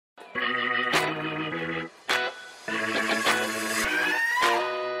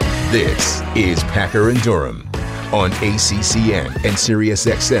This is Packer and Durham on ACCN and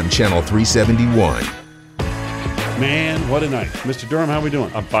SiriusXM Channel 371. Man, what a night. Mr. Durham, how are we doing?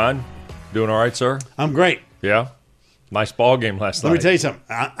 I'm fine. Doing all right, sir? I'm great. Yeah? Nice ball game last night. Let me tell you something.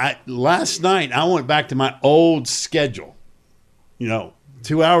 Last night, I went back to my old schedule.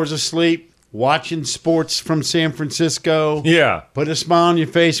 2 hours of sleep, watching sports from San Francisco. Yeah. Put a smile on your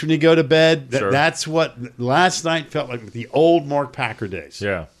face when you go to bed. Sure. That's what last night felt like, the old Mark Packer days.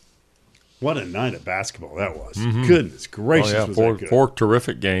 Yeah. What a night of basketball that was. Goodness gracious, was that good. Four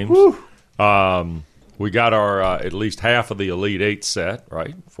terrific games. We got our at least half of the Elite Eight set,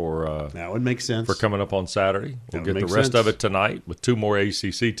 right? That would make sense. For coming up on Saturday. We'll get the make rest sense. of it tonight with two more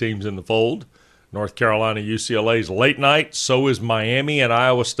ACC teams in the fold. North Carolina, UCLA's late night. So is Miami and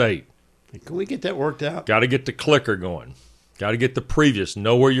Iowa State. Can we get that worked out? Got to get the clicker going. Got to get the previous.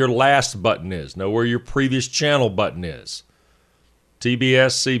 Know where your last button is. Know where your previous channel button is.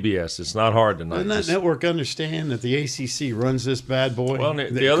 TBS, CBS. It's not hard tonight. Doesn't that network understand that the ACC runs this bad boy? Well,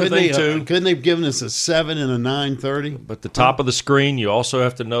 the other thing, too. Couldn't they have given us a 7 and a 9:30? But the top of the screen, you also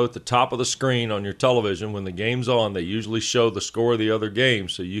have to know at the top of the screen on your television, when the game's on, they usually show the score of the other game,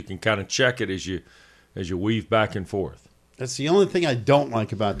 so you can kind of check it as you weave back and forth. That's the only thing I don't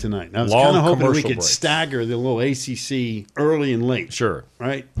like about tonight. I was Long kind of hoping we commercial could breaks. stagger the little ACC early and late. Sure.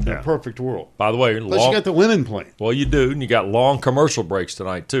 Right? In a perfect world. By the way, Plus you got the women playing. Well, you do, and you got long commercial breaks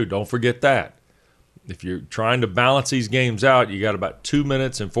tonight, too. Don't forget that. If you're trying to balance these games out, you got about 2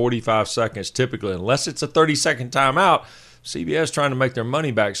 minutes and 45 seconds typically. Unless it's a 30-second timeout, CBS trying to make their money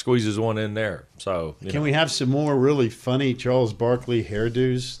back squeezes one in there. So Can we have some more really funny Charles Barkley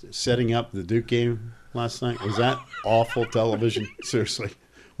hairdos setting up the Duke game last night? Was that awful television? Seriously.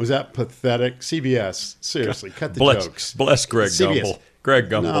 Was that pathetic? CBS, seriously, cut the jokes. Bless Greg CBS. Gumbel. Greg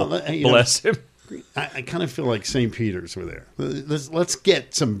Gumbel. Bless him. I kind of feel like St. Peter's were there. Let's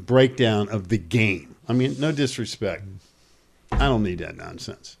get some breakdown of the game. I mean, no disrespect. I don't need that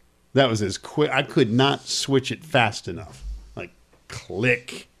nonsense. That was as quick. I could not switch it fast enough. Like,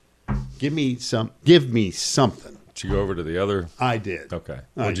 click. Give me something. Did you go over to the other? I did. Okay.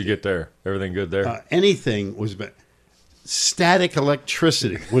 What'd you get there? Everything good there? Anything was better. Static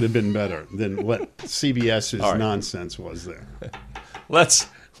electricity would have been better than what CBS's nonsense was there. Let's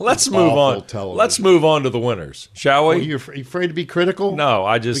move on. Television. Let's move on to the winners, shall we? Are you afraid to be critical? No,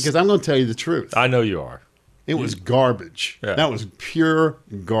 because I'm going to tell you the truth. I know you are. It was garbage. Yeah. That was pure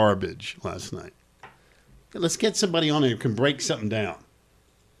garbage last night. Let's get somebody on there who can break something down.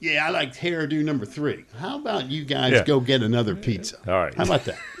 Yeah, I liked hairdo number 3. How about you guys go get another pizza? All right. How about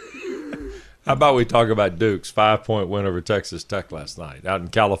that? How about we talk about Duke's 5-point win over Texas Tech last night out in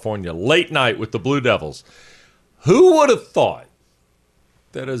California, late night with the Blue Devils. Who would have thought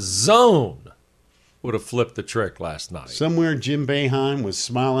that a zone would have flipped the trick last night? Somewhere Jim Boeheim was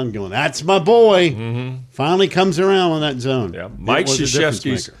smiling, going, "That's my boy." Finally comes around on that zone. Yeah, Mike It was a difference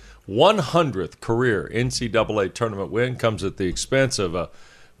Krzyzewski's maker. 100th career NCAA tournament win comes at the expense of a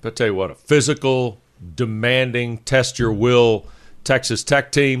physical, demanding, test your will Texas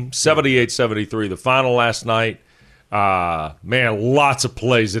Tech team. 78-73, the final last night. Man, lots of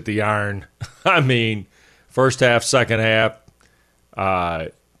plays at the iron. I mean, first half, second half.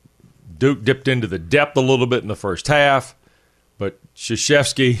 Duke dipped into the depth a little bit in the first half, but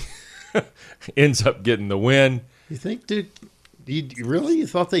Krzyzewski ends up getting the win. You think, Duke? You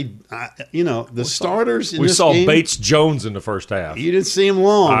thought they, the starters in We this saw game, Bates Jones in the first half. You didn't see him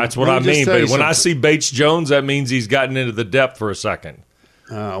long. That's what I Let me just mean. tell you But when I something. see Bates Jones, that means he's gotten into the depth for a second.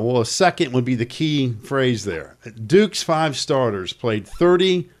 Well, a second would be the key phrase there. Duke's 5 starters played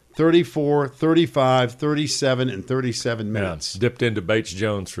 30, 34, 35, 37, and 37 minutes. Dipped into Bates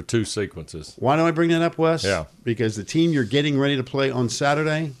Jones for 2 sequences. Why do I bring that up, Wes? Yeah. Because the team you're getting ready to play on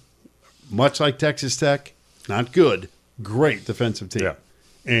Saturday, much like Texas Tech, not good, great defensive team. Yeah.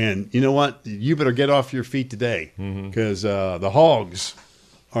 And you know what? You better get off your feet today because the Hogs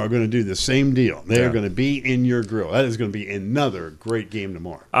are going to do the same deal. They're going to be in your grill. That is going to be another great game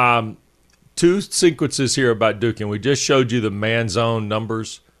tomorrow. 2 sequences here about Duke, and we just showed you the man zone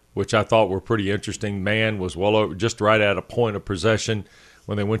numbers, which I thought were pretty interesting. Man was well over, just right at a point of possession.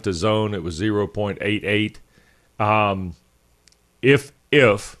 When they went to zone, it was 0.88. If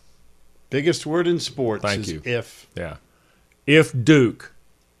Biggest word in sports Thank is you. if. Yeah. If Duke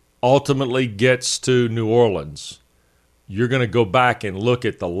ultimately gets to New Orleans, you're going to go back and look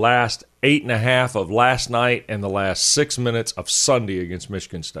at the last 8.5 of last night and the last 6 minutes of Sunday against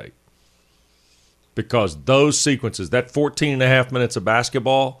Michigan State. Because those sequences, that 14.5 minutes of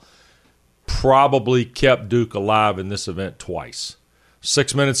basketball, probably kept Duke alive in this event twice.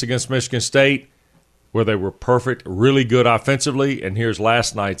 6 minutes against Michigan State, where they were perfect, really good offensively. And here's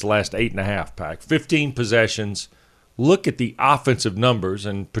last night's last 8.5 pack. 15 possessions. Look at the offensive numbers,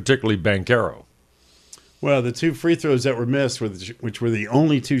 and particularly Banchero. Well, the 2 free throws that were missed, which were the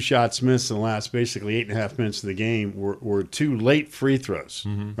only 2 shots missed in the last basically 8.5 minutes of the game, were 2 late free throws.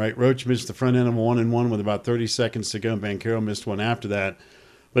 Right? Roach missed the front end of 1-and-1 with about 30 seconds to go, and Banchero missed one after that.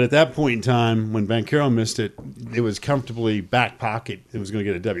 But at that point in time, when Banchero missed it, it was comfortably back pocket. It was going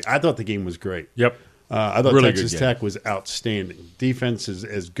to get a W. I thought the game was great. Yep. I thought Really Texas good game. Tech was outstanding. Defense is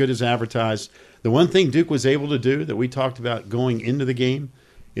as good as advertised. The one thing Duke was able to do that we talked about going into the game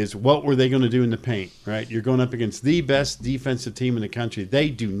is what were they going to do in the paint, right? You're going up against the best defensive team in the country. They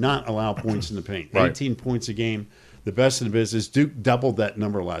do not allow points in the paint. Right. 18 points a game, the best in the business. Duke doubled that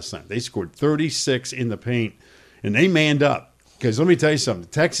number last night. They scored 36 in the paint, and they manned up. Because let me tell you something,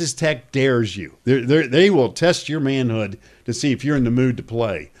 Texas Tech dares you. They will test your manhood to see if you're in the mood to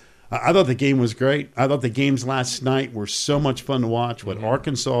play. I thought the game was great. I thought the games last night were so much fun to watch. What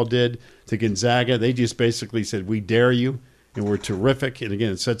Arkansas did to Gonzaga, they just basically said, we dare you, and we're terrific. And,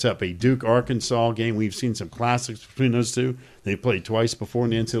 again, it sets up a Duke-Arkansas game. We've seen some classics between those two. They played twice before in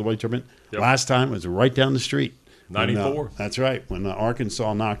the NCAA tournament. Yep. Last time it was right down the street. 94. That's right, when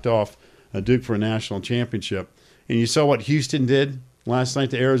Arkansas knocked off Duke for a national championship. And you saw what Houston did last night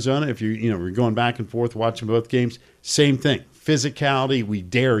to Arizona. If we're going back and forth watching both games, same thing. Physicality, we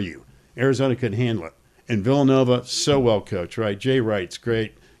dare you. Arizona couldn't handle it. And Villanova, so well coached, right? Jay Wright's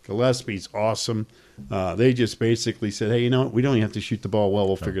great. Gillespie's awesome. They just basically said, hey, you know what? We don't even have to shoot the ball well.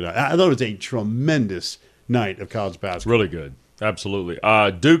 We'll figure it out. I thought it was a tremendous night of college basketball. Really good. Absolutely.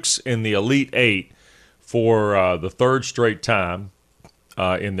 Duke's in the Elite Eight for the third straight time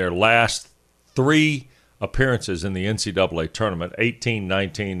in their last 3 appearances in the NCAA tournament, 18,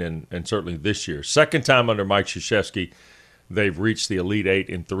 19, and certainly this year. Second time under Mike Krzyzewski, they've reached the Elite Eight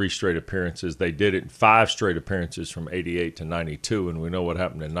in 3 straight appearances. They did it in 5 straight appearances from 88 to 92, and we know what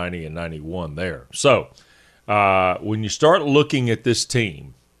happened in 90 and 91 there. So when you start looking at this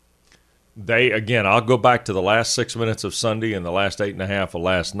team, I'll go back to the last 6 minutes of Sunday and the last 8.5 of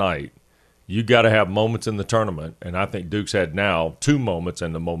last night. You got to have moments in the tournament, and I think Duke's had now 2 moments,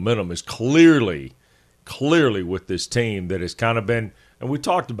 and the momentum is clearly with this team that has kind of been, and we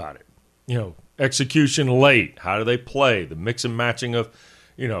talked about it, execution late. How do they play? The mix and matching of,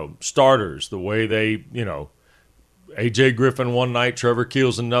 starters, the way they, A.J. Griffin one night, Trevor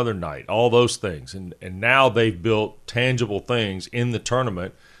Keels another night, all those things. And now they've built tangible things in the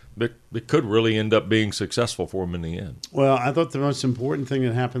tournament that could really end up being successful for them in the end. Well, I thought the most important thing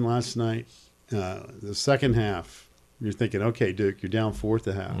that happened last night, the second half, you're thinking, okay, Duke, you're down 4 at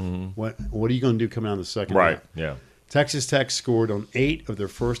the half. What are you going to do coming out of the second half? Right, yeah. Texas Tech scored on 8 of their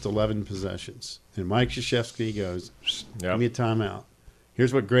first 11 possessions. And Mike Krzyzewski goes, give me a timeout.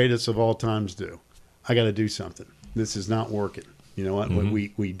 Here's what greatest of all times do. I got to do something. This is not working. You know what?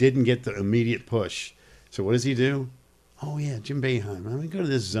 We didn't get the immediate push. So what does he do? Oh, yeah, Jim Boeheim. I'm going to go to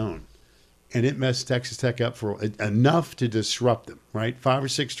this zone. And it messed Texas Tech up for enough to disrupt them, right? 5 or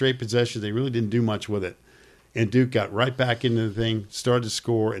 6 straight possessions. They really didn't do much with it. And Duke got right back into the thing, started to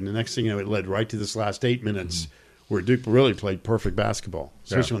score, and the next thing you know, it led right to this last 8 minutes where Duke really played perfect basketball,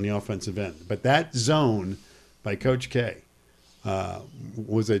 especially on the offensive end. But that zone by Coach K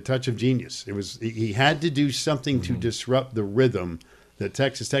was a touch of genius. He had to do something to disrupt the rhythm that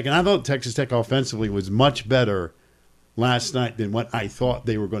Texas Tech, and I thought Texas Tech offensively was much better last night than what I thought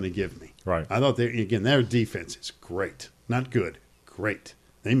they were going to give me. Right. I thought their defense is great, not good, great.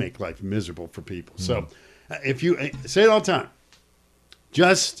 They make life miserable for people. So if you say it all the time,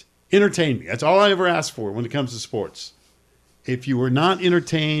 just entertain me. That's all I ever ask for when it comes to sports. If you were not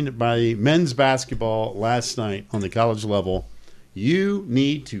entertained by men's basketball last night on the college level, you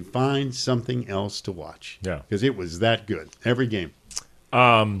need to find something else to watch. Yeah. Because it was that good. Every game.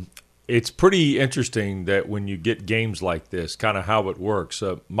 It's pretty interesting that when you get games like this, kind of how it works.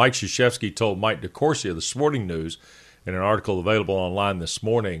 Mike Krzyzewski told Mike DeCourcia of the Sporting News in an article available online this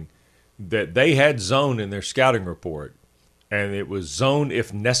morning that they had zone in their scouting report, and it was zone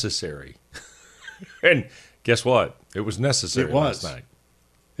if necessary. And guess what? It was necessary last night.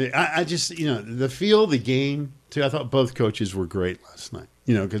 I just, the feel of the game, too, I thought both coaches were great last night.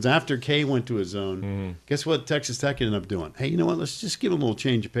 Because after K went to a zone, guess what Texas Tech ended up doing? Hey, you know what? Let's just give them a little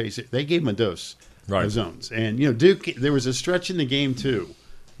change of pace. They gave them a dose of zones. And, Duke, there was a stretch in the game, too,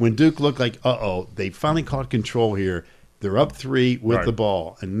 when Duke looked like, they finally caught control here. They're up 3 with the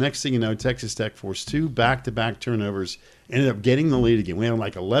ball. And next thing you know, Texas Tech forced 2 back-to-back turnovers, ended up getting the lead again. We had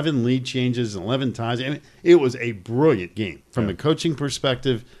like 11 lead changes and 11 ties. I mean, it was a brilliant game from a coaching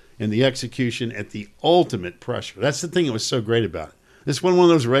perspective and the execution at the ultimate pressure. That's the thing that was so great about it. This wasn't one of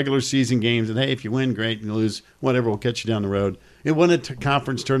those regular season games that, hey, if you win, great. You lose, whatever, we'll catch you down the road. It wasn't a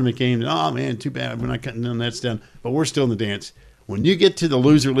conference tournament game. Oh, man, too bad. We're not cutting down that's down. But we're still in the dance. When you get to the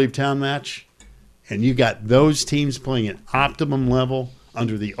loser leave town match and you got those teams playing at optimum level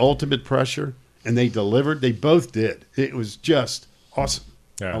under the ultimate pressure, and they delivered, they both did. It was just awesome.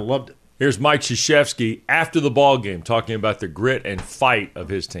 Yeah. I loved it. Here's Mike Krzyzewski after the ball game talking about the grit and fight of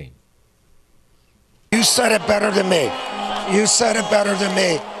his team. You said it better than me. You said it better than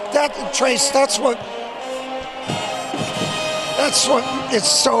me. That, Trace, that's what it's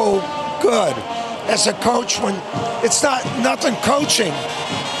so good as a coach when it's not nothing coaching.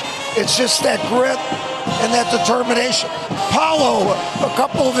 It's just that grit and that determination. Paulo, a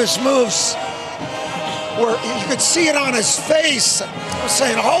couple of his moves where you could see it on his face. I was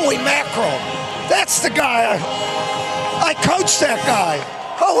saying, holy mackerel, that's the guy. I coached that guy.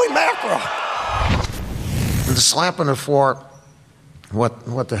 Holy mackerel. The slap on the floor,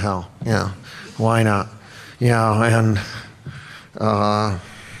 what the hell? Yeah, why not? Yeah,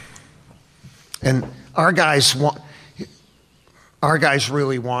 and our guys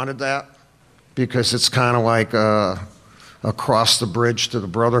really wanted that because it's kind of like across the bridge to the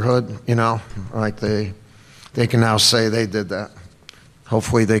brotherhood, like they can now say they did that.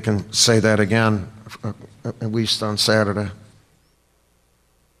 Hopefully they can say that again, at least on Saturday.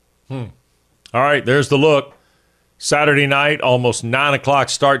 All right, there's the look. Saturday night, almost 9 o'clock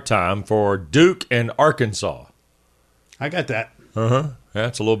start time for Duke and Arkansas. I got that. Uh-huh. Yeah,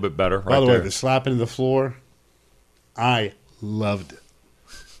 it's a little bit better By the way, there. the slapping the floor, I loved it.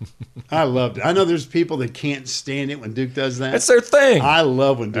 I loved it. I know there's people that can't stand it when Duke does that. That's their thing. I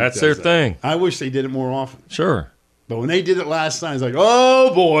love when Duke That's does their that. thing. I wish they did it more often. Sure. But when they did it last night, it's like,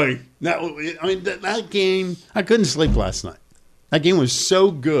 oh, boy. That game, I couldn't sleep last night. That game was so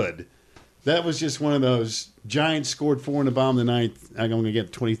good. That was just one of those Giants scored 4 in the bottom of the ninth. I'm going to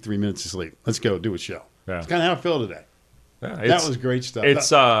get 23 minutes of sleep. Let's go do a show. Yeah. That's kind of how I feel today. Yeah, That was great stuff.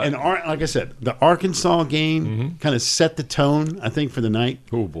 It's and like I said, the Arkansas game kind of set the tone, I think, for the night.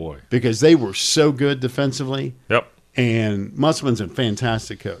 Oh, boy. Because they were so good defensively. Yep. And Musselman's a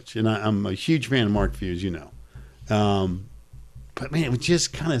fantastic coach. And I'm a huge fan of Mark Few, as you know. But, man, it was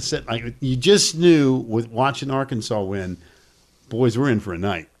just kind of set. Like, you just knew with watching Arkansas win, boys, we're in for a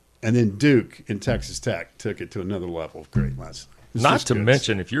night. And then Duke and Texas Tech took it to another level of great last night. It's Not just to good.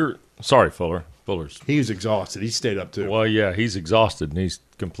 mention, if you're – sorry, Fuller's. He was exhausted. He stayed up, too. Well, yeah, he's exhausted, and he's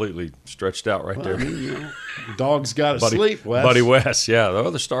completely stretched out right there. I mean, dog's got to sleep, Wes. Buddy West, yeah, the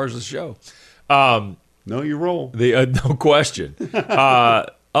other stars of the show. Know your role. No question.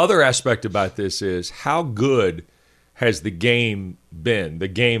 Other aspect about this is how good has the game been, the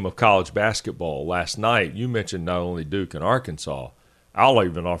game of college basketball last night? You mentioned not only Duke and Arkansas. I'll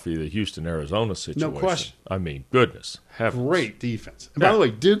even offer you the Houston-Arizona situation. No question. I mean, goodness heavens. Great defense. And by the way,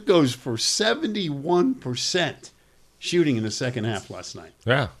 Duke goes for 71% shooting in the second half last night.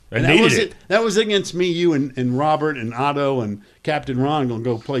 Yeah, And and that was needed it. That was against me, you, and Robert, and Otto, and Captain Ron going to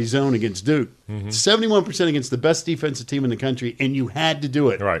go play zone against Duke. 71% against the best defensive team in the country, and you had to do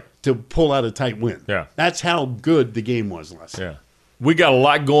it Right. to pull out a tight win. Yeah. That's how good the game was last night. Yeah. We got a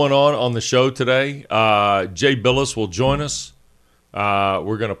lot going on the show today. Jay Billis will join us.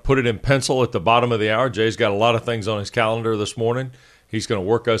 We're going to put it in pencil at the bottom of the hour. Jay's got a lot of things on his calendar this morning. He's going to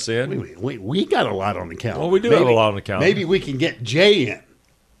work us in. Wait, we got a lot on the calendar. Well, we do have a lot on the calendar. Maybe we can get Jay in.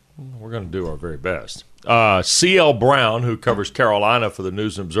 We're going to do our very best. C.L. Brown, who covers Carolina for the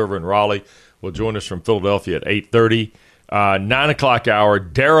News and Observer in Raleigh, will join us from Philadelphia at 8:30. 9 o'clock hour,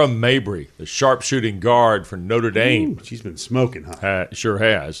 Dara Mabry, the sharpshooting guard for Notre Dame. Ooh, she's been smoking hot. Sure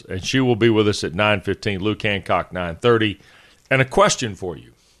has. And she will be with us at 9:15. Luke Hancock, 9:30. And a question for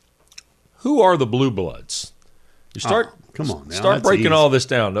you. Who are the Blue Bloods? You start come on now. Start That's breaking easy. all this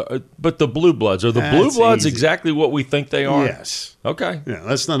down. But the Blue Bloods, are the Blue That's Bloods easy. exactly what we think they are? Yes. Okay. Yeah,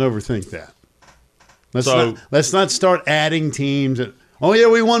 let's not overthink that. So- Let's not start adding teams. Oh, yeah,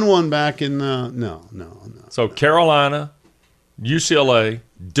 we won one back in no. So Carolina, UCLA,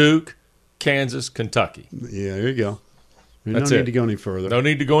 Duke, Kansas, Kentucky. Yeah, there you go. We That's don't it. need to go any further. No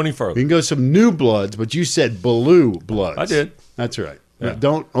need to go any We further. can go some new bloods, but you said blue bloods. I did. That's right. Yeah.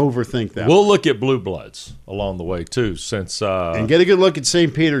 Don't overthink that. We'll look at Blue Bloods along the way, too, since And get a good look at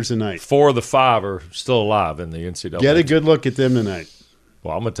St. Peter's tonight. 4 of the 5 are still alive in the NCAA. Get a good look at them tonight.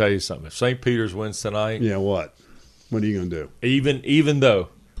 Well, I'm going to tell you something. If St. Peter's wins tonight, Yeah, what? What are you going to do? even though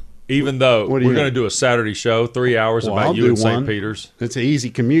What are we're you going to gonna- do a Saturday show, 3 hours Well, about I'll you do and St. one. Peter's. It's an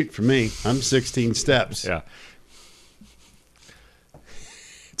easy commute for me. I'm 16 steps. Yeah.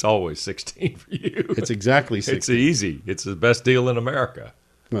 It's always 16 for you. It's exactly 16. It's easy. It's the best deal in America.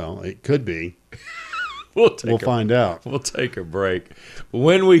 Well, it could be. We'll find out. We'll take a break.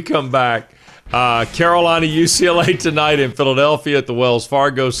 When we come back, Carolina UCLA tonight in Philadelphia at the Wells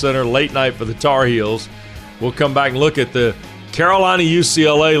Fargo Center, late night for the Tar Heels. We'll come back and look at the Carolina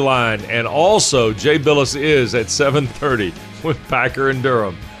UCLA line, and also Jay Billis is at 7:30 with Packer and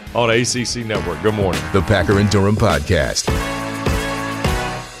Durham on ACC Network. Good morning. The Packer and Durham Podcast.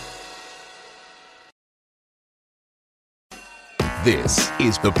 This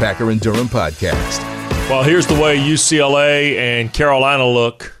is the Packer and Durham Podcast. Well, here's the way UCLA and Carolina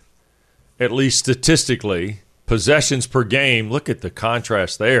look, at least statistically. Possessions per game, look at the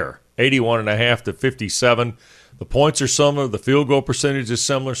contrast there. 81.5 to 57. The points are similar. The field goal percentage is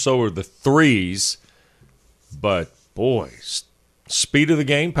similar. So are the threes. But, boy, speed of the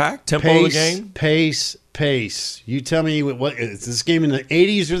game, Pack? Tempo of the game? Pace. You tell me, what is this game in the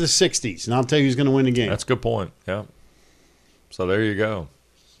 80s or the 60s? And I'll tell you who's going to win the game. That's a good point, yeah. So there you go.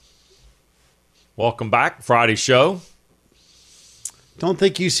 Welcome back, Friday show. Don't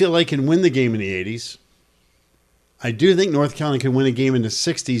think UCLA can win the game in the 80s. I do think North Carolina can win a game in the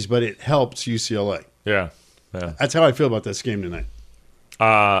 60s, but it helps UCLA. Yeah. That's how I feel about this game tonight.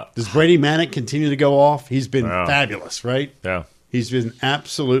 Does Brady Manick continue to go off? He's been fabulous, right? Yeah. He's been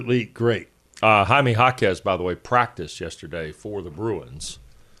absolutely great. Jaime Jaquez, by the way, practiced yesterday for the Bruins.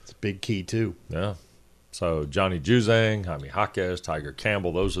 It's a big key, too. Yeah. So Johnny Juzang, Jaime Jaquez, Tiger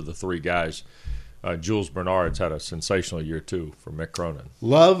Campbell, those are the three guys. Jules Bernard's had a sensational year, too, for Mick Cronin.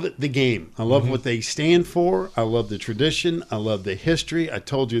 Love the game. I love what they stand for. I love the tradition. I love the history. I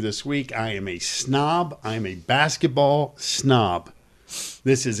told you this week I am a snob. I am a basketball snob.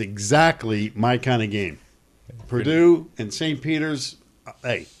 This is exactly my kind of game. Purdue and St. Peter's,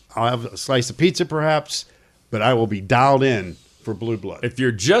 hey, I'll have a slice of pizza perhaps, but I will be dialed in for Blue Blood. If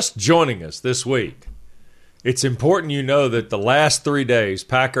you're just joining us this week, it's important you know that the last 3 days,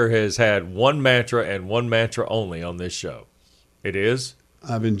 Packer has had one mantra and one mantra only on this show. It is?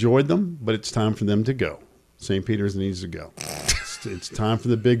 I've enjoyed them, but it's time for them to go. St. Peter's needs to go. It's time for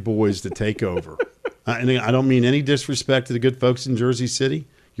the big boys to take over. And I don't mean any disrespect to the good folks in Jersey City.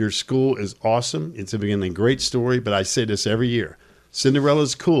 Your school is awesome. It's a great story, but I say this every year.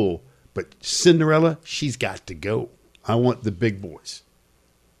 Cinderella's cool, but Cinderella, she's got to go. I want the big boys.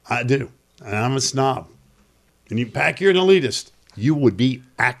 I do. And I'm a snob. And you Pack, you're an elitist. You would be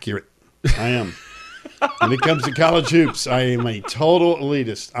accurate. I am. When it comes to college hoops, I am a total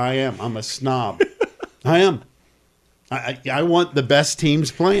elitist. I am. I'm a snob. I am. I want the best teams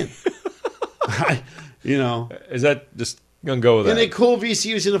playing. Is that just going to go with that? Isn't it cool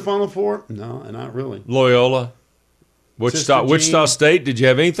VCU's in the Final Four? No, not really. Loyola? Wichita State? Did you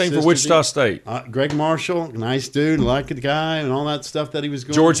have anything for Wichita State? Greg Marshall, nice dude, like the guy, and all that stuff that he was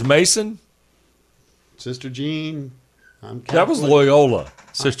going. George Mason? Sister Jean. I'm Catholic. That was Loyola,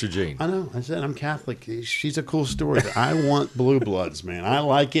 Sister Jean. I know. I said I'm Catholic. She's a cool story. I want blue bloods, man. I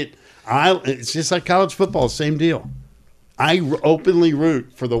like it. It's just like college football, same deal. I openly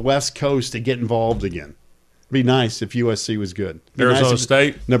root for the West Coast to get involved again. It'd be nice if USC was good. Arizona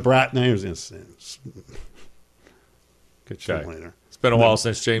State? Nebraska. Good show later. It's been a while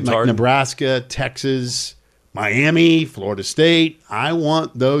since James Harden. Nebraska, Texas, Miami, Florida State. I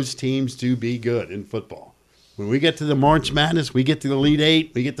want those teams to be good in football. When we get to the March Madness, we get to the Elite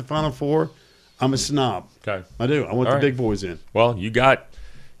Eight, we get to Final Four, I'm a snob. Okay. I do. I want the big boys in. Well, you got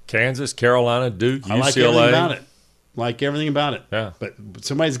Kansas, Carolina, Duke, UCLA. I like everything about it. Like everything about it. Yeah. But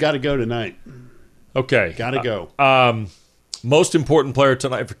somebody's got to go tonight. Okay. Got to go. Most important player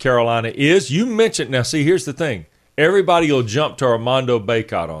tonight for Carolina is, you mentioned, now see, here's the thing. Everybody will jump to Armando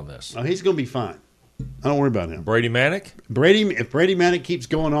Bacot on this. Oh, he's going to be fine. I don't worry about him. Brady Manick? If Brady Manick keeps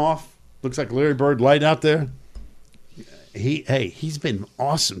going off, looks like Larry Bird light out there. He's been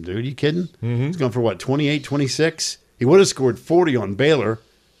awesome, dude. You kidding? Mm-hmm. He's going for 28, 26? He would have scored 40 on Baylor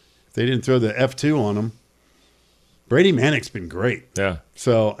if they didn't throw the F2 on him. Brady Manick's been great. Yeah.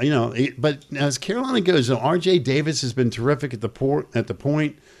 So, but as Carolina goes, R.J. Davis has been terrific at the point.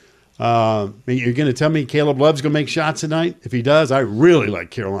 You're going to tell me Caleb Love's going to make shots tonight? If he does, I really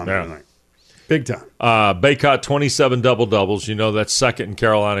like Carolina tonight. Big time. Bacot, 27 double-doubles. That's second in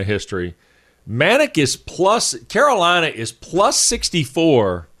Carolina history. Manick Carolina is plus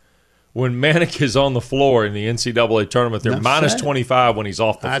 64 when Manick is on the floor in the NCAA tournament. They're minus 25 when he's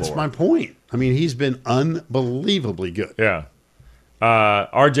off the floor. That's my point. I mean, he's been unbelievably good. Yeah.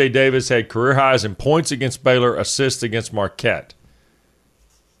 R.J. Davis had career highs in points against Baylor, assists against Marquette.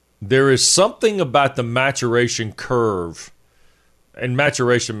 There is something about the maturation curve, and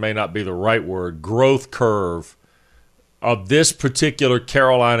maturation may not be the right word, growth curve of this particular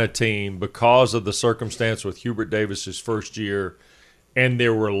Carolina team because of the circumstance with Hubert Davis's first year And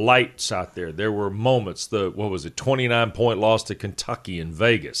there were lights out there. There were moments. 29-point loss to Kentucky in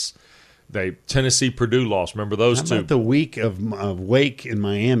Vegas. Tennessee-Purdue loss. Remember those How two? about the week of Wake in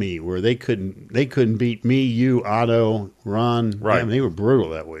Miami where they couldn't beat me, you, Otto, Ron. Right. I mean, they were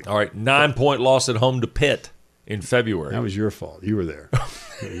brutal that week. All right, 9-point loss at home to Pitt in February. That was your fault. You were there.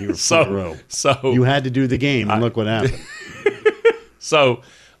 You were front row. So You had to do the game, and look what happened. So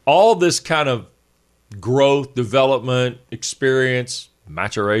all this kind of growth, development, experience,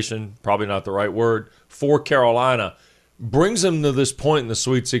 maturation, probably not the right word, for Carolina brings them to this point in the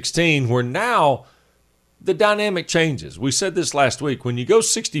Sweet 16 where now the dynamic changes. We said this last week. When you go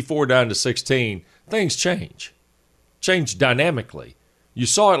 64 down to 16, things change dynamically. You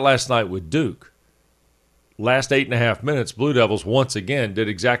saw it last night with Duke. Last 8.5 minutes, Blue Devils once again did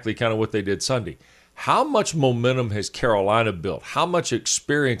exactly kind of what they did Sunday. How much momentum has Carolina built? How much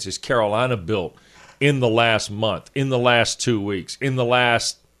experience has Carolina built in the last month, in the last 2 weeks, in the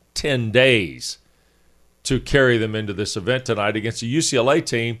last 10 days to carry them into this event tonight against a UCLA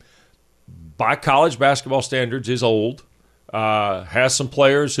team, by college basketball standards, is old, has some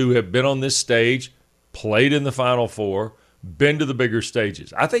players who have been on this stage, played in the Final Four, been to the bigger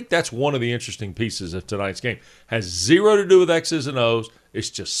stages. I think that's one of the interesting pieces of tonight's game. Has zero to do with X's and O's. It's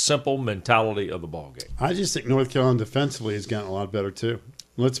just simple mentality of the ball game. I just think North Carolina defensively has gotten a lot better too.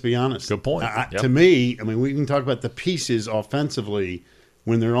 Let's be honest. Good point. To me, I mean, we can talk about the pieces offensively.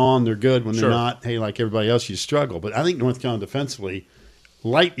 When they're on, they're good. When they're not, hey, like everybody else, you struggle. But I think North Carolina defensively,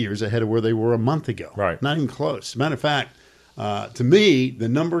 light years ahead of where they were a month ago. Right. Not even close. Matter of fact, to me, the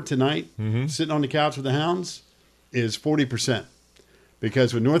number tonight, sitting on the couch with the Hounds, is 40%.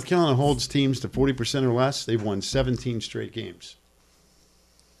 Because when North Carolina holds teams to 40% or less, they've won 17 straight games.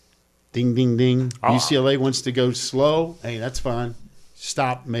 Ding, ding, ding. UCLA wants to go slow. Hey, that's fine.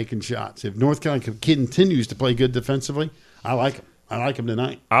 Stop making shots. If North Carolina continues to play good defensively, I like them. I like them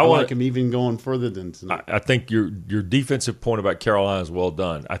tonight. I like them even going further than tonight. I think your defensive point about Carolina is well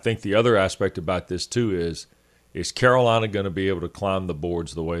done. I think the other aspect about this, too, is Carolina going to be able to climb the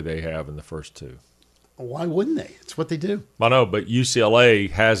boards the way they have in the first two? Why wouldn't they? It's what they do. I know, but UCLA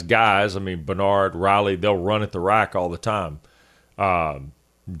has guys. I mean, Bernard, Riley, they'll run at the rack all the time.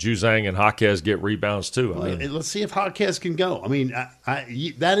 Juzang and Jaquez get rebounds, too. Let's see if Jaquez can go. I mean,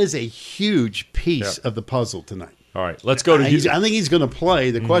 that is a huge piece of the puzzle tonight. All right, let's go to I think he's going to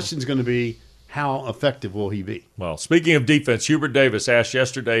play. The question is going to be, how effective will he be? Well, speaking of defense, Hubert Davis asked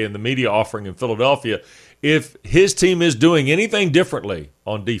yesterday in the media offering in Philadelphia if his team is doing anything differently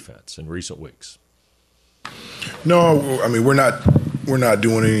on defense in recent weeks. No, I mean, we're not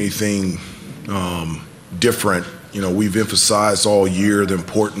doing anything different. You know, we've emphasized all year the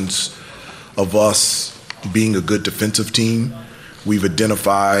importance of us being a good defensive team. We've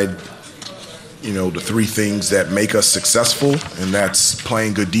identified, you know, the three things that make us successful, and that's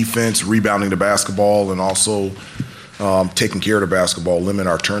playing good defense, rebounding the basketball, and also taking care of the basketball, limit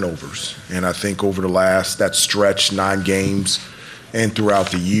our turnovers. And I think over that stretch, 9 games, and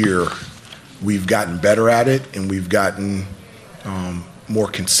throughout the year, we've gotten better at it, and we've gotten more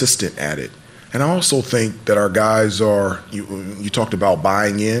consistent at it. And I also think that our guys you talked about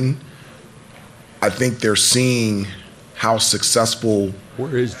buying in. I think they're seeing how successful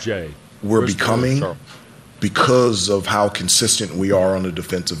Where is Jay? We're becoming because of how consistent we are on the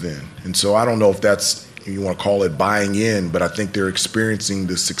defensive end. And so I don't know if that's, you want to call it buying in, but I think they're experiencing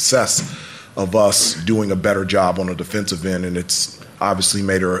the success of us doing a better job on the defensive end, and it's obviously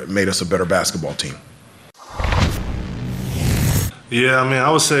made us a better basketball team. Yeah, I mean, I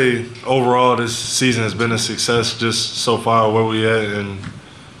would say overall this season has been a success just so far where we at, and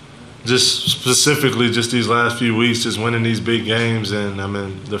just specifically just these last few weeks, just winning these big games. And I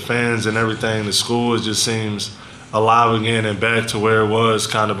mean, the fans and everything, the school, it just seems alive again and back to where it was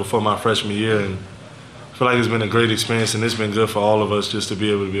kind of before my freshman year. And I feel like it's been a great experience, and it's been good for all of us just to be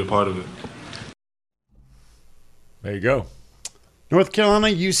able to be a part of it. There you go. North Carolina,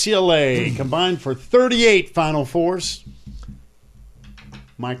 UCLA combined for 38 Final Fours.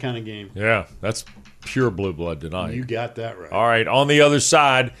 My kind of game. Yeah, that's pure blue blood tonight. You got that right. All right, on the other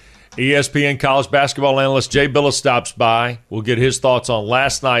side, ESPN college basketball analyst Jay Bilas stops by. We'll get his thoughts on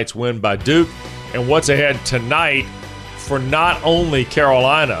last night's win by Duke and what's ahead tonight for not only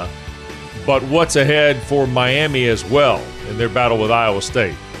Carolina, but what's ahead for Miami as well in their battle with Iowa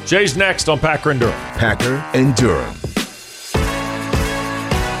State. Jay's next on Packer and Durham. Packer and Durham.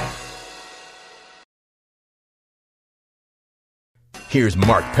 Here's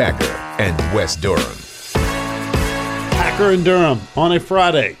Mark Packer and Wes Durham. Packer and Durham on a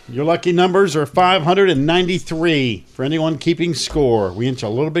Friday. Your lucky numbers are 593. For anyone keeping score, we inch a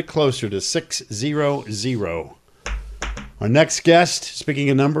little bit closer to 600. Our next guest, speaking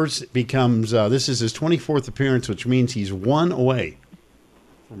of numbers, becomes this is his 24th appearance, which means he's one away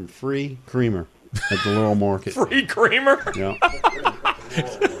from free creamer at the Laurel Market. Free creamer? Yeah.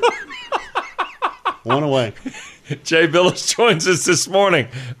 One away. Jay Billis joins us this morning.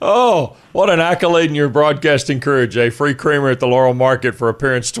 Oh, what an accolade in your broadcasting career, Jay. Free creamer at the Laurel Market for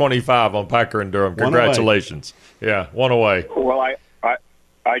appearance 25 on Packer and Durham. Congratulations. Yeah, one away. Well,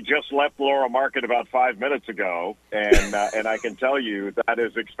 I just left Laurel Market about 5 minutes ago, and I can tell you that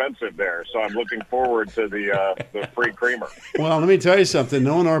is expensive there. So I'm looking forward to the free creamer. Well, let me tell you something.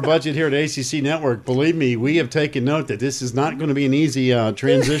 Knowing our budget here at ACC Network, believe me, we have taken note that this is not going to be an easy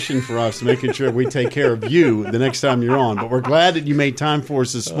transition for us, making sure we take care of you the next time you're on. But we're glad that you made time for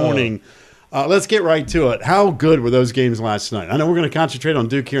us this morning. Let's get right to it. How good were those games last night? I know we're going to concentrate on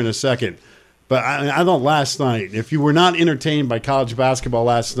Duke here in a second. But I thought last night, if you were not entertained by college basketball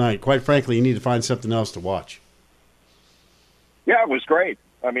last night, quite frankly, you need to find something else to watch. Yeah, it was great.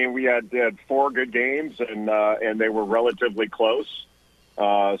 I mean, we had 4 good games, and they were relatively close.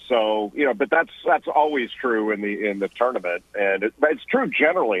 So but that's always true in the tournament, and it's true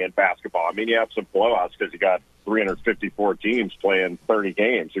generally in basketball. I mean, you have some blowouts because you got 354 teams playing 30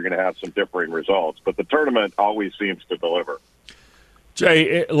 games. You're going to have some differing results, but the tournament always seems to deliver.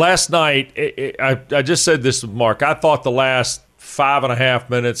 Jay, last night, I just said this with Mark. I thought the last 5.5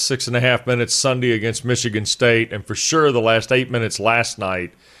 minutes, 6.5 minutes Sunday against Michigan State, and for sure the last 8 minutes last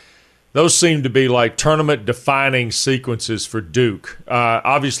night, those seemed to be like tournament-defining sequences for Duke.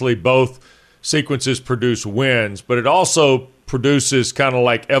 Obviously, both sequences produce wins, but it also produces kind of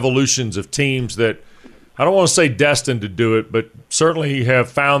like evolutions of teams that I don't want to say destined to do it, but certainly have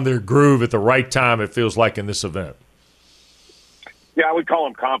found their groove at the right time, it feels like, in this event. Yeah, I would call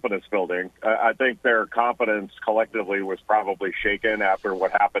them confidence building. I think their confidence collectively was probably shaken after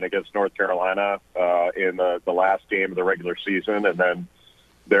what happened against North Carolina in the last game of the regular season, and then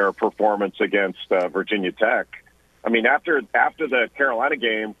their performance against Virginia Tech. I mean, after the Carolina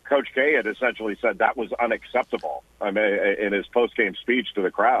game, Coach K had essentially said that was unacceptable. I mean, in his post-game speech to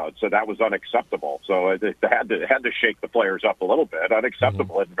the crowd, so that was unacceptable. So it had to shake the players up a little bit.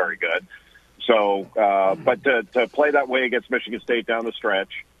 Unacceptable isn't very good. So, but to play that way against Michigan State down the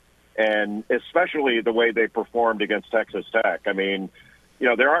stretch, and especially the way they performed against Texas Tech. I mean,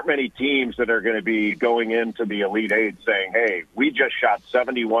 there aren't many teams that are going to be going into the Elite Eight saying, "Hey, we just shot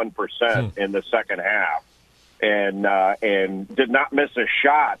 71% in the second half, and did not miss a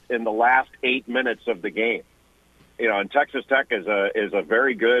shot in the last 8 minutes of the game." And Texas Tech is a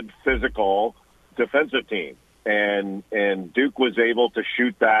very good physical defensive team, and Duke was able to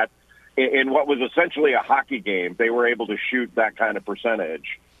shoot that. In what was essentially a hockey game, they were able to shoot that kind of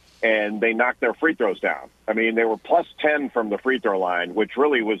percentage, and they knocked their free throws down. I mean, they were plus 10 from the free throw line, which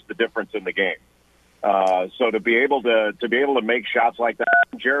really was the difference in the game. So to be able to make shots like that,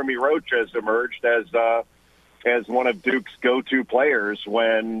 Jeremy Roach has emerged as one of Duke's go-to players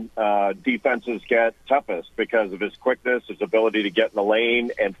when defenses get toughest because of his quickness, his ability to get in the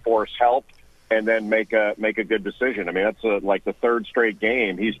lane and force help, and then make a good decision. I mean, that's like the third straight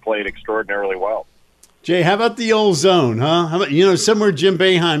game he's played extraordinarily well. Jay, how about the old zone, huh? How about, somewhere Jim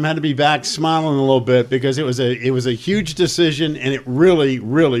Boeheim had to be back smiling a little bit because it was a huge decision, and it really,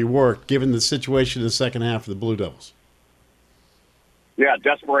 really worked given the situation in the second half of the Blue Devils. Yeah,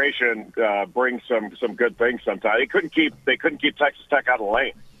 desperation brings some good things sometimes. They couldn't keep Texas Tech out of the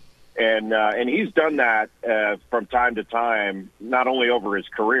lane. And he's done that from time to time, not only over his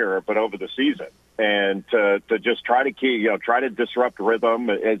career but over the season. And to just try to disrupt rhythm.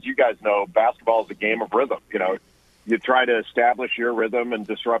 As you guys know, basketball is a game of rhythm. You try to establish your rhythm and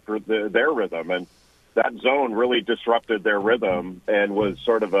disrupt their rhythm, and that zone really disrupted their rhythm and was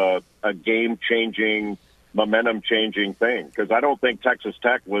sort of a game-changing, momentum-changing thing. Because I don't think Texas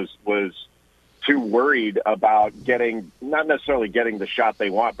Tech was too worried about not necessarily getting the shot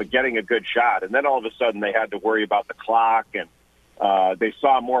they want, but getting a good shot. And then all of a sudden they had to worry about the clock, and they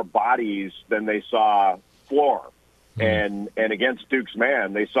saw more bodies than they saw floor. And against Duke's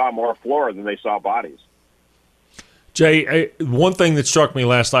man, they saw more floor than they saw bodies. Jay, one thing that struck me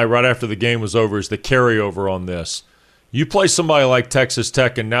last night right after the game was over is the carryover on this. You play somebody like Texas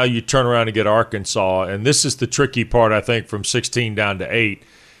Tech, and now you turn around and get Arkansas, and this is the tricky part, I think, from 16 down to 8,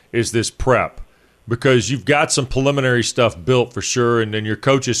 is this prep. Because you've got some preliminary stuff built for sure, and then your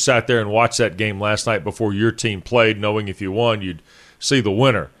coaches sat there and watched that game last night before your team played, knowing if you won, you'd see the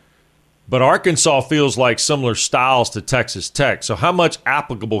winner. But Arkansas feels like similar styles to Texas Tech. So how much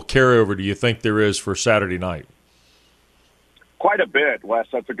applicable carryover do you think there is for Saturday night? Quite a bit, Wes.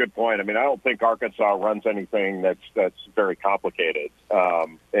 That's a good point. I mean, I don't think Arkansas runs anything that's very complicated.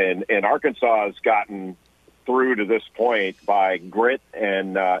 And Arkansas has gotten through to this point by grit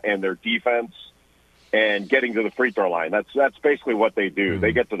and their defense and getting to the free throw line. That's basically what they do.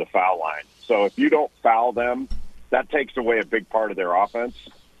 They get to the foul line. So if you don't foul them, that takes away a big part of their offense.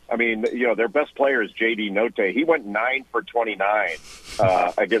 I mean, their best player is J.D. Note. He went 9 for 29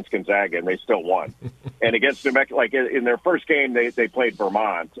 against Gonzaga, and they still won. And against New Mexico, like in their first game, they played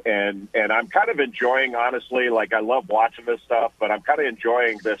Vermont. And I'm kind of enjoying, honestly, like I love watching this stuff, but I'm kind of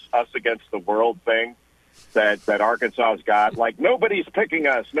enjoying this us against the world thing that Arkansas has got. Like, nobody's picking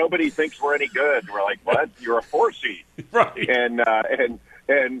us. Nobody thinks we're any good. We're like, what? You're a 4 seed. Right.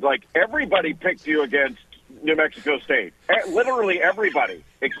 And like everybody picked you against New Mexico State. Literally everybody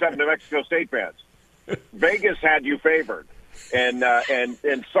except New Mexico State fans. Vegas had you favored. And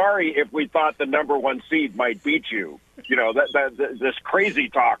sorry if we thought the number 1 seed might beat you. This crazy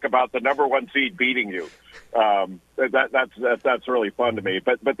talk about the number 1 seed beating you. That's really fun to me.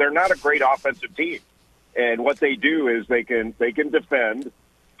 But they're not a great offensive team. And what they do is they can defend,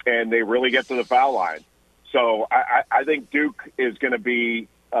 and they really get to the foul line. So I think Duke is going to be,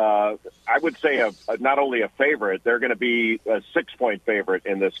 I would say, not only a favorite, they're going to be a 6-point favorite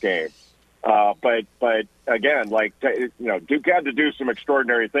in this game. But again, Duke had to do some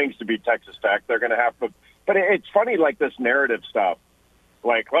extraordinary things to beat Texas Tech. They're going to have to. But it's funny, like this narrative stuff,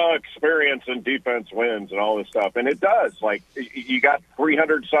 like, well, experience and defense wins and all this stuff, and it does. Like, you got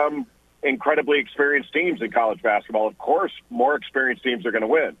 300-some incredibly experienced teams in college basketball. Of course, more experienced teams are going to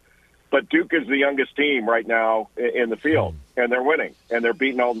win. But Duke is the youngest team right now in the field, and they're winning, and they're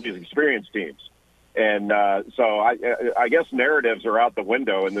beating all these experienced teams. And so I guess narratives are out the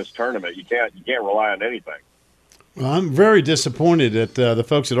window in this tournament. You can't rely on anything. Well, I'm very disappointed that the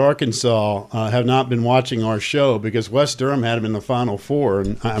folks at Arkansas have not been watching our show, because West Durham had them in the Final Four.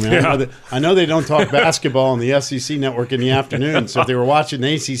 And I know they don't talk basketball on the SEC network in the afternoon. So if they were watching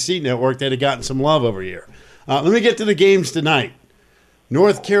the ACC network, they'd have gotten some love over here. Let me get to the games tonight.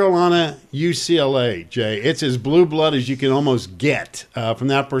 North Carolina, UCLA, Jay. It's as blue blood as you can almost get from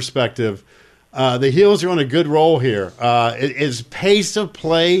that perspective. The Heels are on a good roll here. Is pace of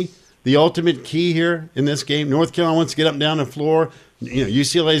play the ultimate key here in this game? North Carolina wants to get up and down the floor.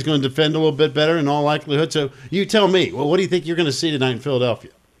 UCLA is going to defend a little bit better in all likelihood. So you tell me, well, what do you think you're going to see tonight in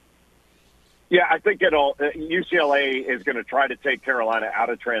Philadelphia? Yeah, I think UCLA is going to try to take Carolina out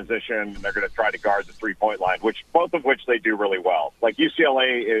of transition, and they're going to try to guard the three-point line, both of which they do really well. Like,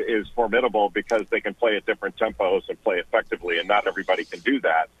 UCLA is formidable because they can play at different tempos and play effectively, and not everybody can do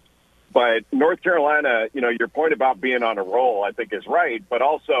that. But North Carolina, your point about being on a roll, I think is right, but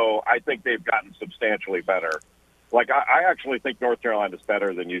also I think they've gotten substantially better. Like, I actually think North Carolina is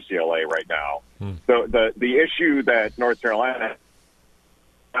better than UCLA right now. So the issue that North Carolina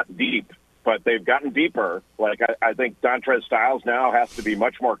not deep, but they've gotten deeper. Like, I think Dontrez Styles now has to be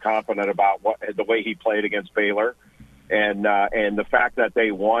much more confident about the way he played against Baylor, and the fact that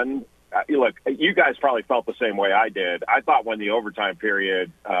they won. Look, you guys probably felt the same way I did. I thought when the overtime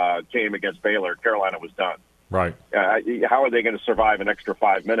period came against Baylor, Carolina was done. Right. How are they going to survive an extra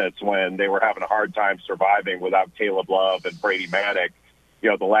 5 minutes when they were having a hard time surviving without Caleb Love and Brady Manick,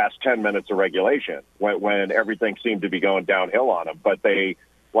 the last 10 minutes of regulation when everything seemed to be going downhill on them? But they,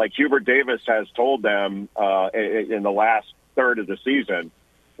 like Hubert Davis has told them in the last third of the season,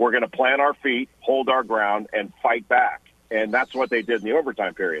 we're going to plant our feet, hold our ground, and fight back. And that's what they did in the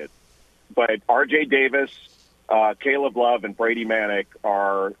overtime period. But R.J. Davis, Caleb Love, and Brady Manick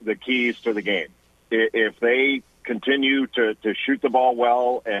are the keys to the game. If they continue to shoot the ball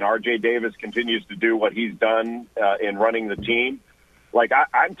well and R.J. Davis continues to do what he's done in running the team, like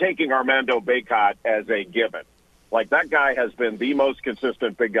I'm taking Armando Bacot as a given. Like, that guy has been the most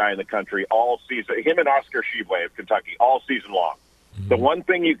consistent big guy in the country all season. Him and Oscar Tshiebwe of Kentucky all season long. Mm-hmm. The one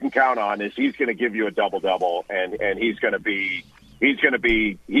thing you can count on is he's going to give you a double-double, and he's going to be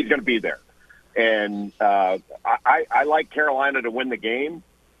there. And I like Carolina to win the game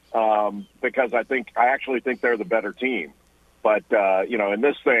because I actually think they're the better team. But in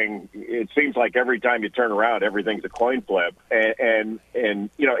this thing, it seems like every time you turn around, everything's a coin flip, and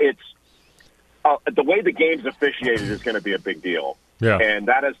it's. The way the game's officiated is going to be a big deal. Yeah. And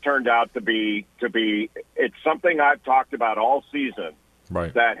that has turned out to be it's something I've talked about all season.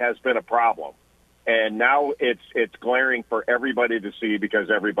 Right. That has been a problem. And now it's glaring for everybody to see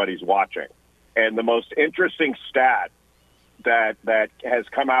because everybody's watching. And the most interesting stat that has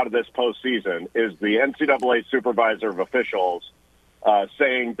come out of this postseason is the NCAA supervisor of officials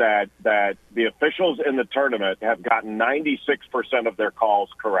saying that the officials in the tournament have gotten 96% of their calls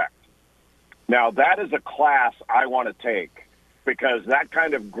correct. Now, that is a class I want to take because that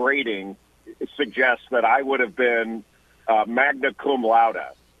kind of grading suggests that I would have been magna cum laude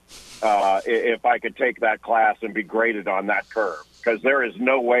if I could take that class and be graded on that curve, because there is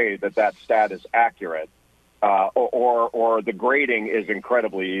no way that stat is accurate, or the grading is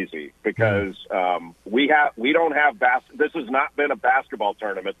incredibly easy, because we don't have this has not been a basketball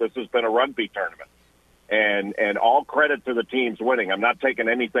tournament. This has been a rugby tournament, and all credit to the teams winning. I'm not taking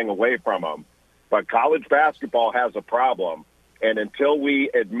anything away from them, but college basketball has a problem, and until we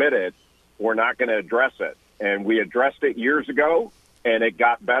admit it, we're not going to address it. And we addressed it years ago, and it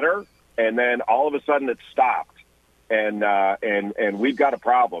got better, and then all of a sudden it stopped. And we've got a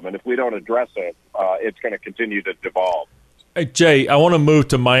problem. And if we don't address it, it's going to continue to devolve. Hey, Jay, I want to move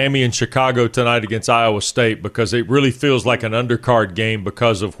to Miami and Chicago tonight against Iowa State, because it really feels like an undercard game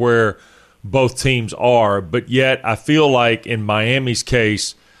because of where both teams are. But yet I feel like in Miami's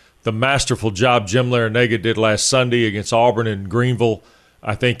case, the masterful job Jim Larrañaga did last Sunday against Auburn and Greenville,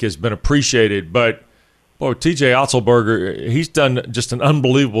 I think, has been appreciated. But boy, TJ Otzelberger, he's done just an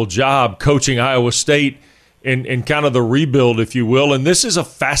unbelievable job coaching Iowa State in kind of the rebuild, if you will. And this is a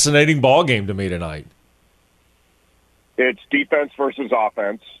fascinating ball game to me tonight. It's defense versus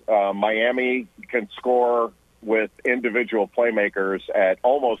offense. Miami can score with individual playmakers at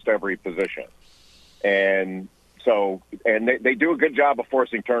almost every position. And they do a good job of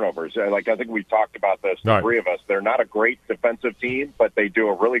forcing turnovers. Like, I think we talked about this, the three of us. They're not a great defensive team, but they do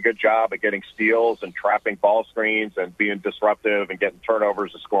a really good job at getting steals and trapping ball screens and being disruptive and getting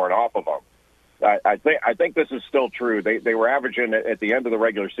turnovers and scoring off of them. I think this is still true. They were averaging at the end of the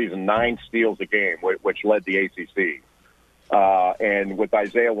regular season 9 steals a game, which led the ACC. And with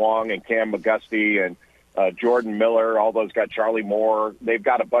Isaiah Wong and Cam McGusty and Jordan Miller, all those guys, Charlie Moore, they've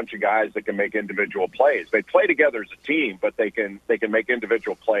got a bunch of guys that can make individual plays. They play together as a team, but they can make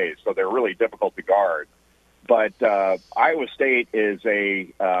individual plays, so they're really difficult to guard. But Iowa State is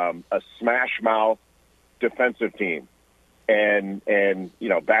a smash mouth defensive team. And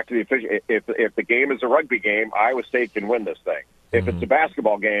back to the official. If the game is a rugby game, Iowa State can win this thing. If it's a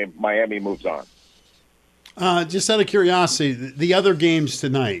basketball game, Miami moves on. Just out of curiosity, the other games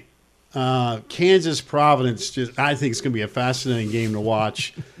tonight, Kansas Providence, I think it's going to be a fascinating game to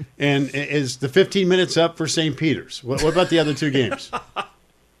watch. And is the 15 minutes up for St. Peter's? What about the other two games?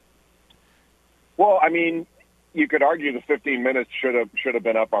 Well, I mean, you could argue the 15 minutes should have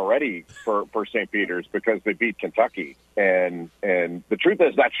been up already for St. Peter's, because they beat Kentucky. And the truth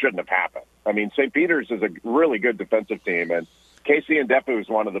is that shouldn't have happened. I mean, St. Peter's is a really good defensive team, and Casey Ndefu is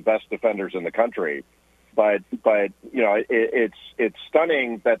one of the best defenders in the country. But it's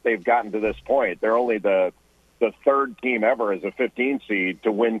stunning that they've gotten to this point. They're only the third team ever as a 15 seed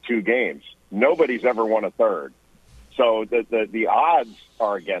to win 2 games. Nobody's ever won a third. So the odds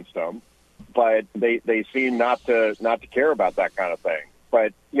are against them, but they seem not to care about that kind of thing.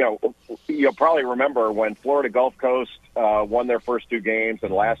 But you'll probably remember when Florida Gulf Coast won their first 2 games,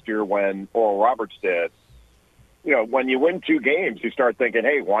 and last year when Oral Roberts did. When you win 2 games, you start thinking,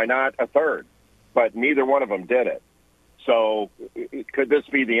 hey, why not a third? But neither one of them did it. So could this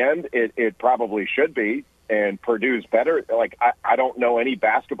be the end? It probably should be. And Purdue's better. Like, I don't know any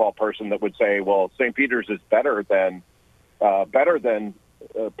basketball person that would say, well, St. Peter's is better than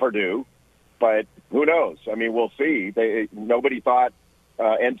Purdue. But who knows? I mean, we'll see. Nobody thought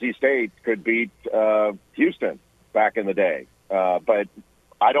NC State could beat Houston back in the day. But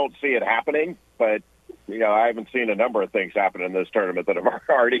I don't see it happening. But, I haven't seen a number of things happen in this tournament that have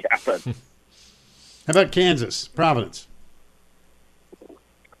already happened. How about Kansas, Providence?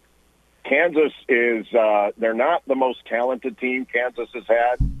 Kansas is they're not the most talented team Kansas has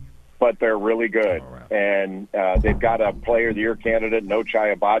had, but they're really good. And they've got a Player of the Year candidate,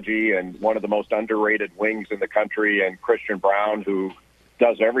 Nochai Agbaji, and one of the most underrated wings in the country, and Christian Brown, who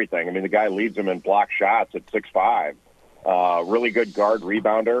does everything. I mean, the guy leads them in block shots at 6'5". Really good guard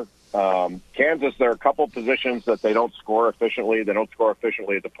rebounder. Kansas, there are a couple positions that they don't score efficiently. They don't score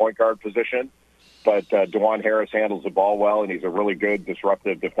efficiently at the point guard position. But DeJuan Harris handles the ball well, and he's a really good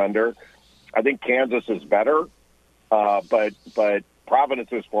disruptive defender. I think Kansas is better, but Providence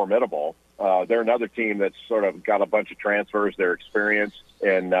is formidable. They're another team that's sort of got a bunch of transfers. They're experienced,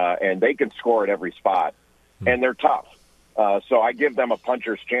 and they can score at every spot, and they're tough. So I give them a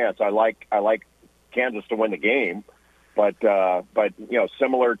puncher's chance. I like Kansas to win the game, but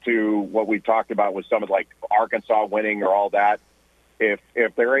similar to what we talked about with some of like Arkansas winning or all that.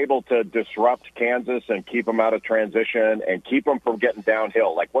 If they're able to disrupt Kansas and keep them out of transition and keep them from getting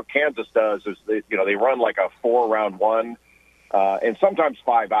downhill, like what Kansas does is they run like a 4-round one and sometimes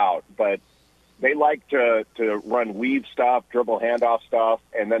 5 out, but they like to run weave stuff, dribble handoff stuff,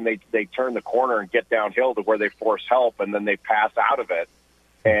 and then they turn the corner and get downhill to where they force help, and then they pass out of it.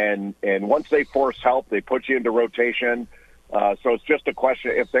 And once they force help, they put you into rotation. So it's just a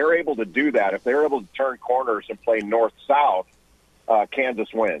question. If they're able to do that, if they're able to turn corners and play north-south, Kansas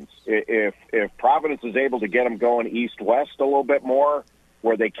wins. If Providence is able to get them going east-west a little bit more,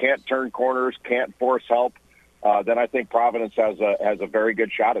 where they can't turn corners, can't force help, then I think Providence has a very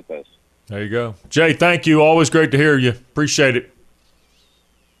good shot at this. There you go. Jay, thank you. Always great to hear you. Appreciate it.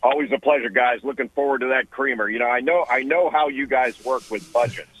 Always a pleasure, guys. Looking forward to that creamer. I know how you guys work with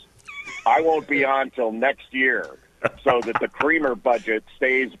budgets. I won't be on till next year so that the creamer budget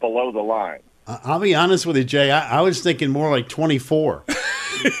stays below the line. I'll be honest with you, Jay. I was thinking more like 24.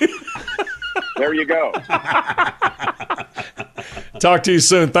 There you go. Talk to you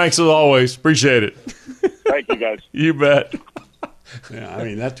soon. Thanks as always. Appreciate it. Thank you, guys. You bet. Yeah, I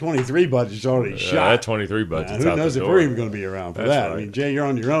mean, that 23 budget's already shot. That 23 budget's who out knows the if door. we're even going to be around for that. Right. I mean, Jay, you're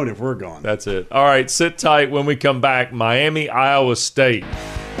on your own if we're gone. That's it. All right, sit tight. When we come back, Miami, Iowa State.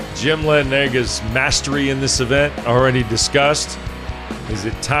 Jim Lednega's mastery in this event already discussed. Is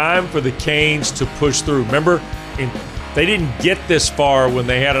it time for the Canes to push through? Remember, they didn't get this far when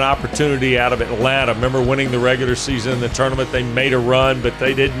they had an opportunity out of Atlanta. Remember winning the regular season in the tournament? They made a run, but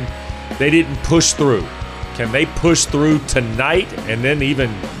they didn't push through. Can they push through tonight and then even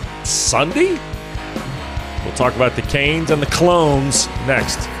Sunday? We'll talk about the Canes and the Clones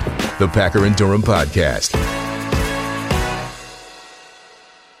next. The Packer and Durham Podcast.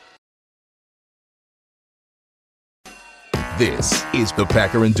 This is the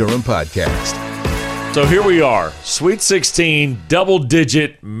Packer and Durham Podcast. So here we are, Sweet 16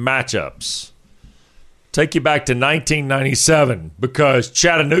 double-digit matchups. Take you back to 1997 because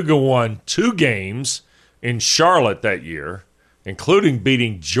Chattanooga won 2 games in Charlotte that year, including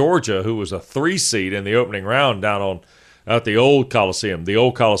beating Georgia, who was a 3 seed in the opening round down at the old Coliseum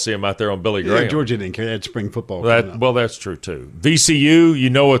out there on Billy Graham. Yeah, Georgia didn't care. They had spring football. Well, that's true, too. VCU, you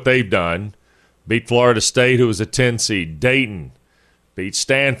know what they've done. Beat Florida State, who was a 10 seed. Dayton beat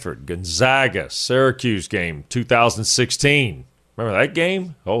Stanford. Gonzaga, Syracuse game, 2016. Remember that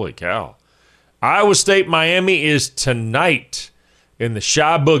game? Holy cow. Iowa State, Miami is tonight in the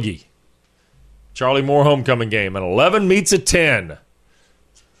Shy Boogie. Charlie Moore homecoming game. An 11 meets a 10.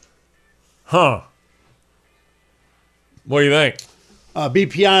 Huh. What do you think?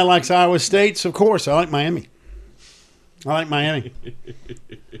 BPI likes Iowa State, so of course I like Miami.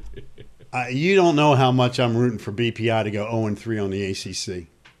 You don't know how much I'm rooting for BPI to go 0-3 on the ACC.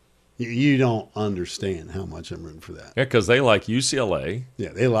 You don't understand how much I'm rooting for that. Yeah, because they like UCLA. Yeah,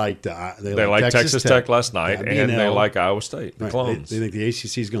 they like Texas Tech last night, and they like Iowa State, the Clones. They think the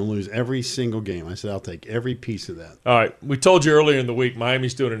ACC is going to lose every single game. I said I'll take every piece of that. All right, we told you earlier in the week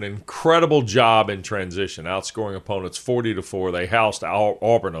Miami's doing an incredible job in transition, outscoring opponents 40-4. They housed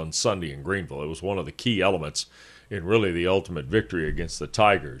Auburn on Sunday in Greenville. It was one of the key elements in really the ultimate victory against the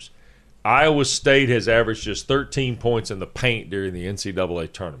Tigers. Iowa State has averaged just 13 points in the paint during the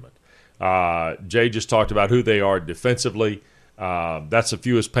NCAA tournament. Jay just talked about who they are defensively. That's the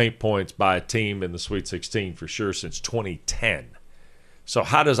fewest paint points by a team in the Sweet 16 for sure since 2010. So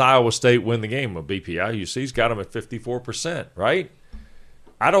how does Iowa State win the game? Well, BPIUC's got them at 54%, right?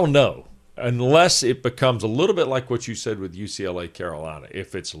 I don't know, unless it becomes a little bit like what you said with UCLA Carolina.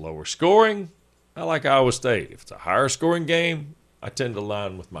 If it's lower scoring, I like Iowa State. If it's a higher scoring game, I tend to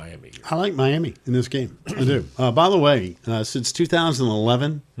line with Miami here. I like Miami in this game. I do. By the way, since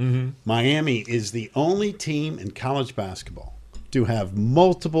 2011, Miami is the only team in college basketball to have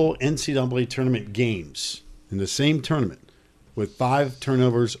multiple NCAA tournament games in the same tournament with 5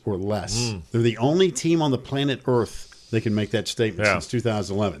 turnovers or less. They're the only team on the planet Earth that can make that statement since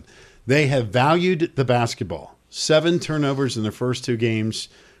 2011. They have valued the basketball. 7 turnovers in their first 2 games.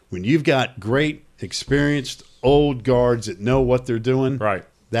 When you've got great, experienced, old guards that know what they're doing, right?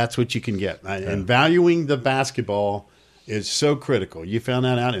 That's what you can get. And valuing the basketball is so critical. You found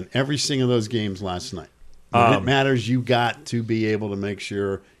that out in every single of those games last night. When it matters, you got to be able to make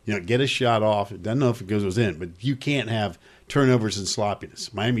sure, get a shot off. It doesn't know if it goes in, but you can't have turnovers and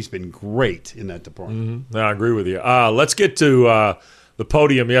sloppiness. Miami's been great in that department. I agree with you. Let's get to the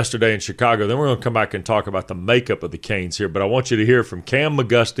podium yesterday in Chicago. Then we're going to come back and talk about the makeup of the Canes here. But I want you to hear from Cam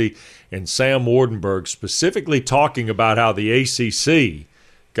McGusty and Sam Wardenberg specifically talking about how the ACC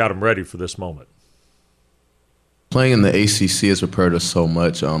got them ready for this moment. Playing in the ACC has prepared us so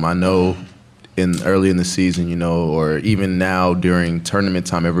much. I know early in the season, or even now during tournament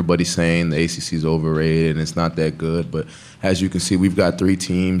time, everybody's saying the ACC is overrated and it's not that good. But as you can see, we've got 3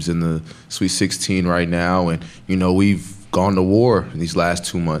 teams in the Sweet 16 right now, and we've gone to war in these last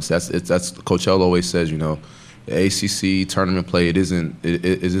 2 months. That's Coach L always says, the ACC tournament play, it isn't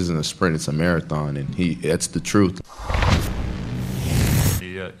a sprint, it's a marathon, and that's the truth.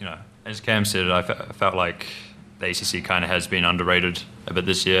 As Cam said, I felt like the ACC kind of has been underrated a bit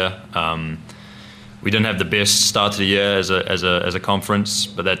this year. We didn't have the best start to the year as a conference,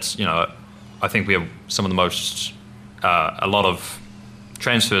 but that's, I think we have some of the most, a lot of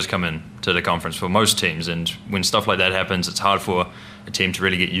transfers come in to the conference for most teams, and when stuff like that happens, it's hard for a team to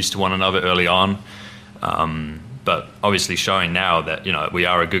really get used to one another early on. But obviously showing now that, we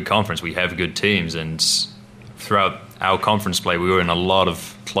are a good conference, we have good teams, and throughout our conference play, we were in a lot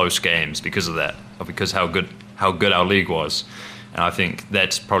of close games because of that, because how good our league was. And I think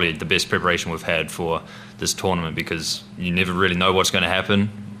that's probably the best preparation we've had for this tournament, because you never really know what's going to happen.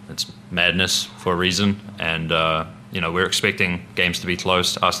 It's madness for a reason. And, we're expecting games to be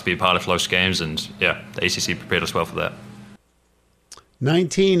close, us to be a part of close games. And, the ACC prepared us well for that.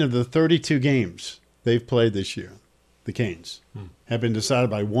 19 of the 32 games they've played this year, the Canes, have been decided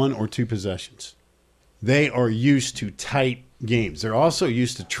by 1 or 2 possessions. They are used to tight games. They're also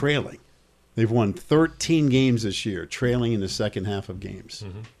used to trailing. They've won 13 games this year, trailing in the second half of games.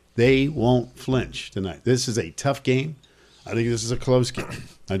 Mm-hmm. They won't flinch tonight. This is a tough game. I think this is a close game.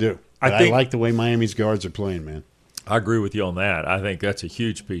 I do. I like the way Miami's guards are playing, man. I agree with you on that. I think that's a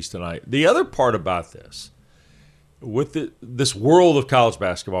huge piece tonight. The other part about this, with this world of college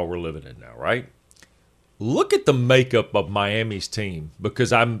basketball we're living in now, right? Look at the makeup of Miami's team,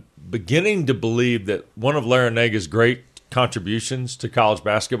 because I'm beginning to believe that one of Larrañaga's great contributions to college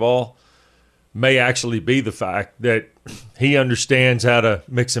basketball may actually be the fact that he understands how to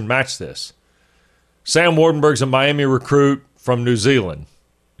mix and match this. Sam Wardenberg's a Miami recruit from New Zealand.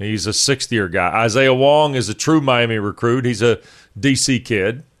 He's a sixth-year guy. Isaiah Wong is a true Miami recruit. He's a D.C.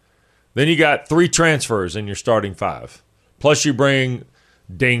 kid. Then you got 3 transfers in your starting 5. Plus you bring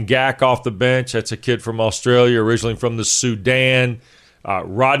Dengak off the bench. That's a kid from Australia, originally from the Sudan.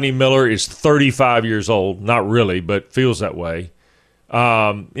 Rodney Miller is 35 years old. Not really, but feels that way.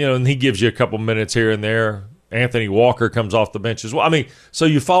 And he gives you a couple minutes here and there. Anthony Walker comes off the bench as well. I mean, so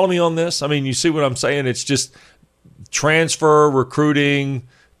you follow me on this? I mean, you see what I'm saying? It's just transfer, recruiting,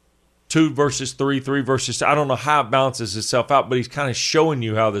 2 versus 3, 3 versus – I don't know how it balances itself out, but he's kind of showing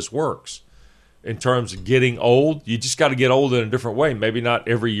you how this works in terms of getting old. You just got to get old in a different way. Maybe not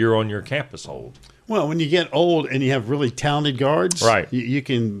every year on your campus old. Well, when you get old and you have really talented guards, right, you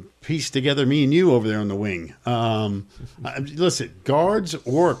can piece together me and you over there on the wing. Listen, guards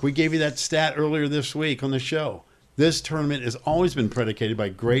work. We gave you that stat earlier this week on the show. This tournament has always been predicated by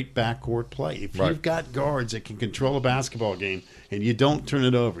great backcourt play. If you've got guards that can control a basketball game and you don't turn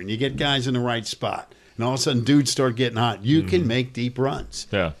it over and you get guys in the right spot and all of a sudden dudes start getting hot, you can make deep runs.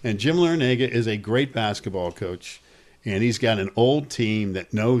 Yeah. And Jim Larrañaga is a great basketball coach, and he's got an old team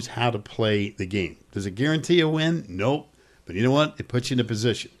that knows how to play the game. Does it guarantee a win? Nope. But you know what? It puts you in a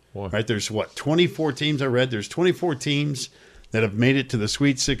position. Boy. Right? There's 24 teams I read. There's 24 teams that have made it to the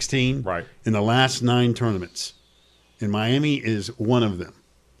Sweet 16 in the last 9 tournaments. And Miami is one of them.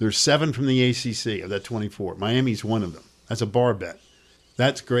 There's 7 from the ACC of that 24. Miami's one of them. That's a bar bet.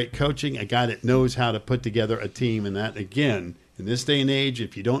 That's great coaching, a guy that knows how to put together a team. And that, again, in this day and age,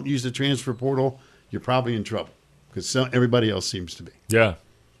 if you don't use the transfer portal, you're probably in trouble because everybody else seems to be. Yeah.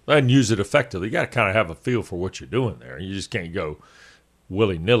 And use it effectively. You got to kind of have a feel for what you're doing there. You just can't go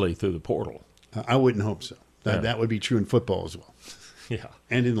willy-nilly through the portal. I wouldn't hope so. That would be true in football as well. Yeah.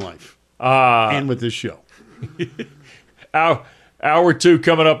 And in life. And with this show. Hour 2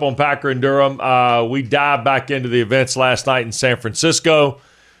 coming up on Packer and Durham. We dive back into the events last night in San Francisco.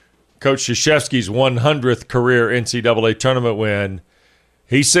 Coach Krzyzewski's 100th career NCAA tournament win.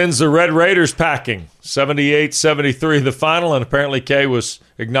 He sends the Red Raiders packing, 78-73 the final, and apparently Kay was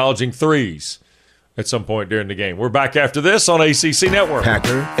acknowledging threes at some point during the game. We're back after this on ACC Network.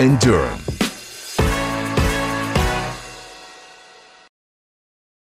 Packer and Durham